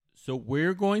So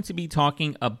we're going to be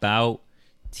talking about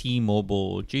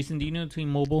T-Mobile. Jason, do you know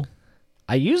T-Mobile?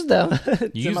 I use them.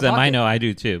 You use them. I know. I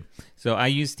do too. So I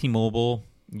use T-Mobile.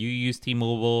 You use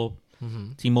T-Mobile.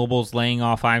 Mm-hmm. T-Mobile's laying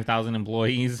off 5,000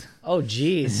 employees. Oh,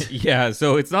 geez. Yeah,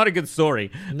 so it's not a good story.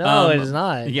 No, it is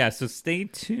not. Yeah, so stay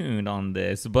tuned on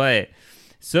this. But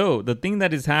so the thing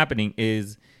that is happening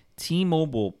is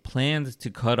T-Mobile plans to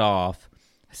cut off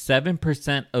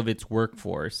 7% of its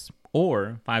workforce,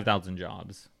 or 5,000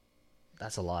 jobs.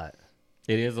 That's a lot.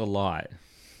 It is a lot.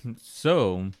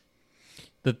 So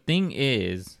the thing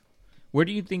is, where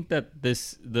do you think that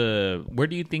this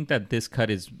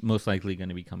cut is most likely going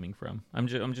to be coming from? I'm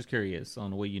just curious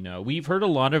on what you know. We've heard a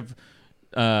lot of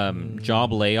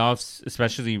job layoffs,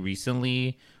 especially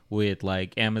recently with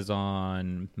like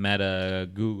Amazon, Meta,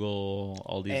 Google,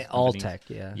 all these all companies. tech,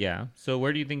 yeah. Yeah. So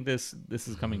where do you think this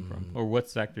is coming from, or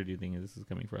what sector do you think this is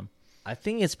coming from? I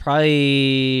think it's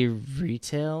probably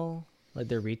retail, like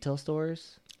their retail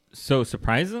stores. So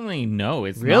surprisingly, no,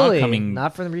 it's really not coming.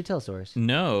 Not from the retail stores.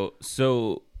 No.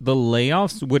 So the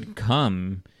layoffs would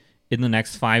come in the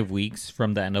next 5 weeks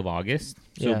from the end of August.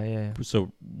 So, yeah.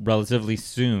 So relatively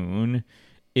soon,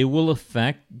 it will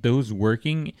affect those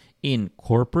working in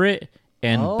corporate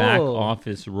and back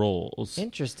office roles.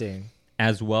 Interesting.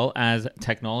 As well as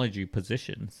technology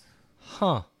positions.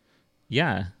 Huh.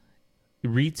 Yeah.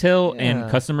 Retail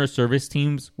and customer service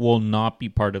teams will not be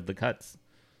part of the cuts.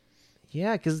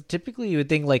 Yeah, because typically you would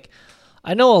think, like,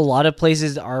 I know a lot of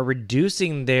places are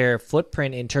reducing their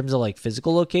footprint in terms of like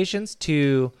physical locations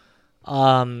to,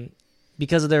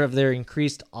 because of their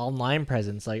increased online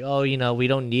presence. Like, we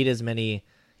don't need as many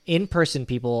in-person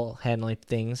people handling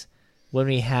things when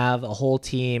we have a whole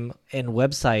team and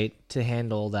website to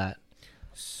handle that.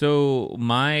 So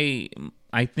I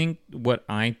think what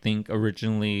I think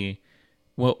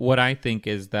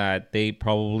is that they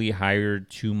probably hired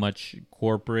too much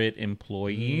corporate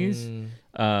employees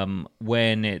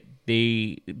when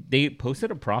they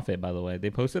posted a profit, by the way. They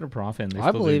posted a profit. And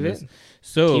I believe it.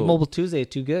 So T-Mobile Tuesday,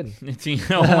 too good.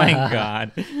 Oh, my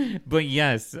God. But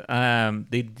yes,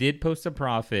 they did post a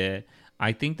profit.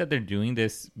 I think that they're doing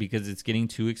this because it's getting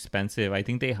too expensive. I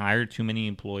think they hired too many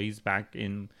employees back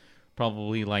in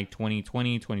probably like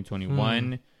 2020,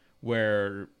 2021,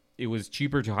 where it was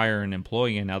cheaper to hire an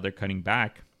employee, and now they're cutting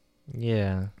back.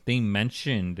 Yeah. They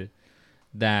mentioned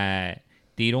that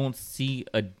they don't see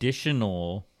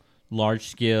additional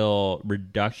large-scale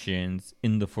reductions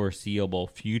in the foreseeable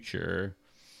future.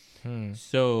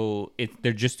 So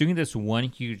they're just doing this one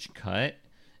huge cut.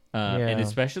 And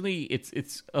especially,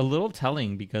 it's a little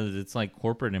telling because it's like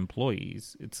corporate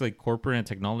employees. It's like corporate and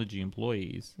technology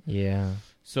employees. Yeah.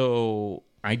 So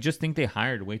I just think they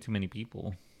hired way too many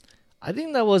people. I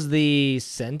think that was the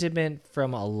sentiment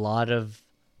from a lot of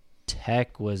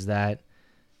tech, was that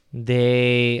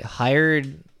they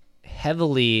hired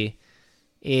heavily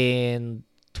in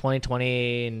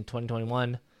 2020 and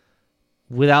 2021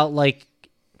 without like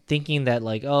thinking that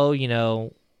like,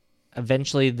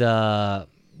 eventually the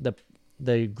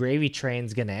gravy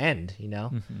train's going to end,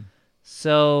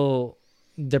 So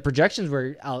the projections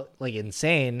were out like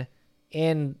insane.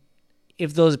 And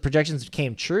if those projections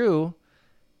came true,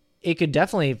 it could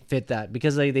definitely fit that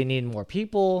because they need more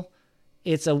people.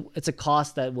 It's a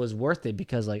cost that was worth it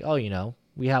because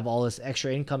we have all this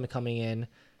extra income coming in,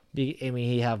 and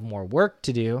we have more work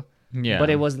to do. Yeah.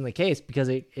 But it wasn't the case because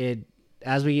it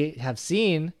as we have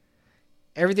seen,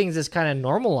 everything's just kind of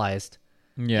normalized.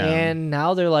 Yeah. And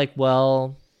now they're like,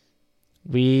 well,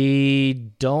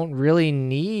 we don't really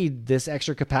need this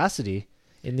extra capacity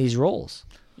in these roles.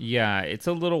 Yeah, it's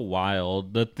a little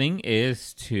wild. The thing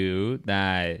is too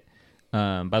that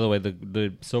by the way,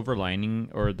 the silver lining,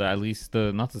 or at least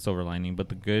not the silver lining, but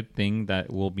the good thing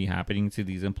that will be happening to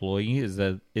these employees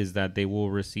is that they will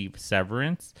receive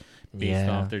severance based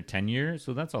off their tenure.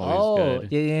 So that's always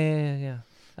good. Yeah.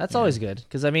 That's always good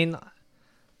because I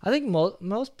think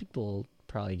most people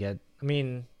probably get.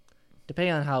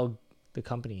 Depending on how the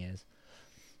company is,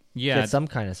 get some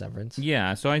kind of severance.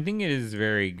 Yeah, so I think it is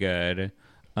very good.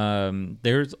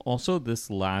 There's also this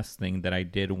last thing that I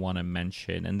did want to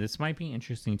mention, and this might be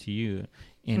interesting to you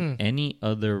and any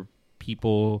other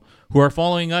people who are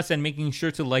following us and making sure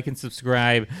to like and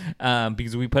subscribe,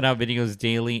 because we put out videos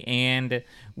daily, and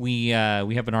we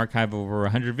have an archive of over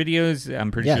 100 videos.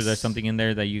 I'm pretty sure there's something in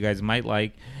there that you guys might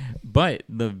like. But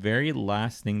the very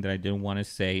last thing that I did want to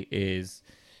say is,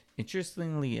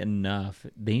 interestingly enough,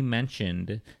 they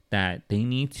mentioned that they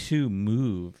need to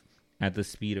move at the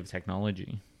speed of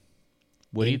technology.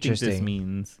 What do you think this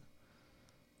means?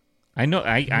 I know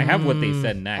I have what they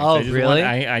said next. Oh, really?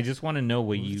 I just want to know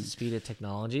what Speed of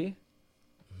technology?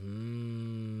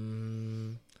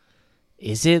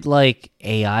 Is it like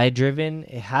AI driven?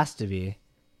 It has to be.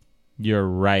 You're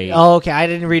right. Oh, okay. I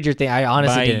didn't read your thing. I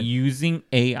honestly By didn't. using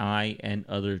AI and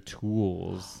other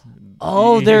tools.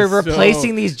 Oh, they're So-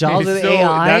 replacing these jobs with so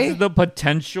AI? That's the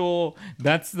potential.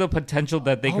 That's the potential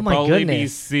that they Oh could my probably be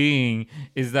goodness. seeing,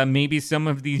 is that maybe some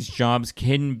of these jobs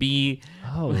can be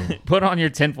Oh. put on your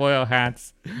tinfoil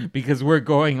hats, because we're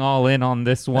going all in on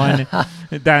this one.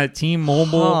 That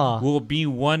T-Mobile Huh. will be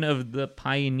one of the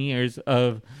pioneers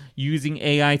of using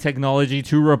AI technology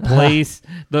to replace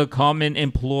the common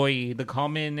employee, the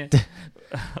common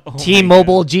Oh my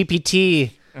T-Mobile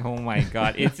GPT. God. Oh my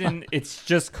god, it's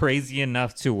just crazy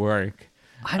enough to work.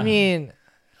 I mean,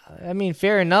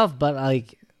 fair enough, but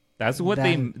like, That's what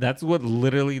that's what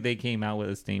literally they came out with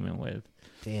a statement with.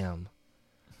 damn.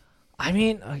 I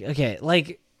mean, okay,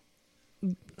 like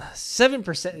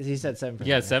 7%. He said 7%.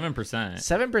 Yeah, 7%.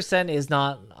 7% is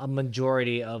not a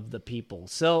majority of the people.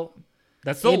 So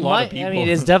That's still a lot of people. I mean,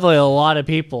 it's definitely a lot of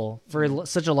people for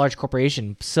such a large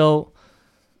corporation. So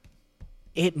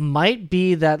it might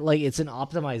be that like it's an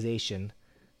optimization.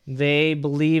 They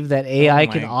believe that AI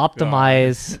my can God.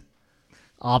 optimize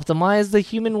the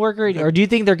human worker, or do you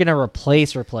think they're gonna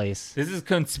replace? This is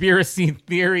conspiracy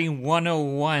theory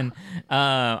 101.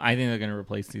 I think they're gonna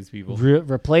replace these people.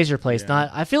 Replace. Yeah.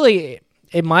 Not. I feel like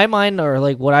in my mind, or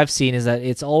like what I've seen, is that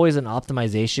it's always an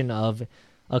optimization of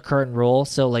a current role.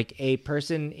 So like a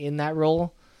person in that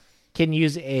role can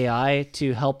use AI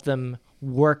to help them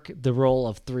work the role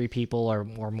of 3 people or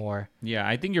more. Yeah,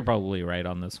 I think you're probably right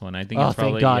on this one. I think Oh, it's thank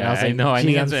probably. God. Yeah, I was like, know. I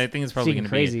geez, think it's probably speaking going to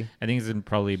crazy. be. I think it's going to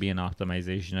probably be an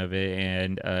optimization of it,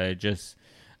 and just.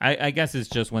 I guess it's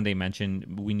just when they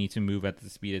mention we need to move at the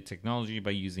speed of technology by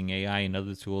using AI and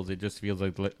other tools. It just feels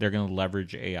like they're going to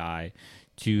leverage AI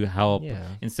to help, Yeah.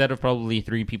 instead of probably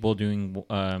 3 people doing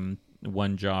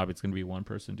one job. It's going to be one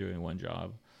person doing one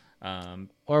job.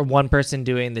 Or one person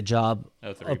doing the job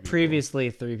Of 3 of people. previously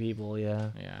 3 people.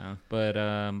 Yeah. Yeah, but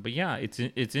yeah,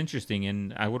 it's interesting,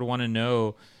 and I would want to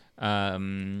know.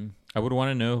 I would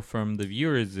want to know from the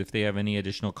viewers if they have any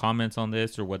additional comments on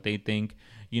this or what they think.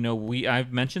 You know,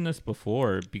 I've mentioned this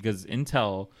before because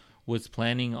Intel was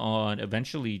planning on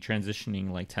eventually transitioning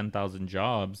like 10,000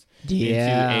 jobs into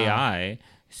Yeah. AI.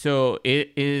 So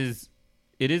it is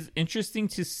interesting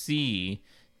to see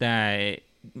that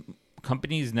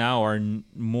companies now are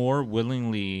more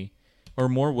willing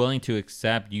to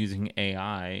accept using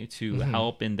AI to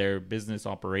help in their business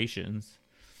operations.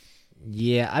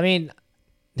 Yeah, I mean,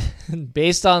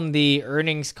 based on the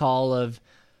earnings call of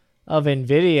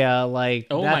Nvidia, like,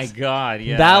 Oh my god,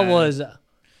 yeah. that was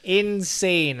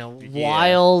insane,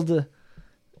 wild.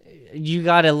 You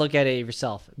got to look at it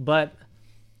yourself. But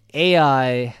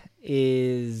AI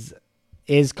is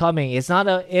coming. It's not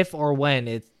a if or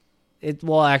when.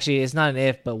 Well, actually, it's not an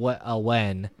if, but a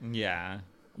when. Yeah.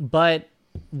 But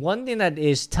one thing that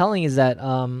is telling is that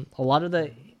a lot of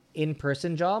the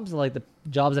in-person jobs, like the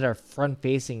jobs that are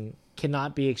front-facing,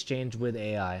 cannot be exchanged with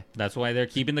AI. That's why they're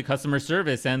keeping the customer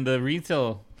service and the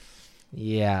retail.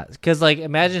 Yeah, because like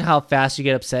imagine how fast you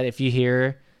get upset if you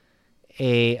hear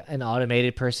an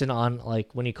automated person on,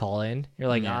 like, when you call in. You're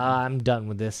like, I'm done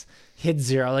with this. Hit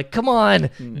 0. Like, come on,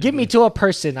 give me to a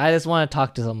person. I just want to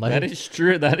talk to somebody. That is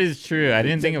true. I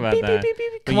didn't think about beep, that. beep,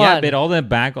 beep, beep. But Come yeah, on. but all that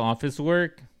back office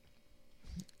work.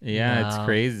 Yeah, it's No.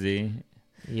 crazy.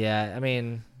 Yeah, I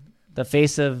mean, the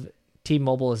face of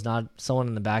T-Mobile is not someone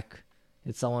in the back.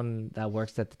 It's someone that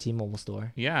works at the T-Mobile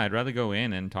store. Yeah, I'd rather go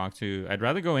in and talk to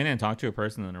a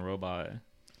person than a robot.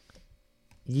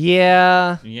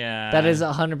 Yeah, Yeah. that is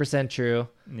 100% true.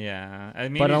 Yeah. I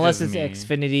mean, But unless it's me.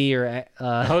 Xfinity or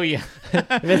Oh yeah.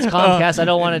 if it's Comcast, I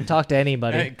don't want to talk to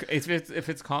anybody. If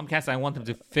it's Comcast, I want them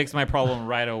to fix my problem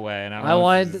right away, and I want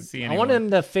wanted to see I want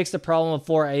them to fix the problem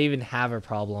before I even have a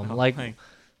problem. Like,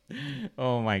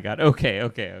 oh my god. Okay.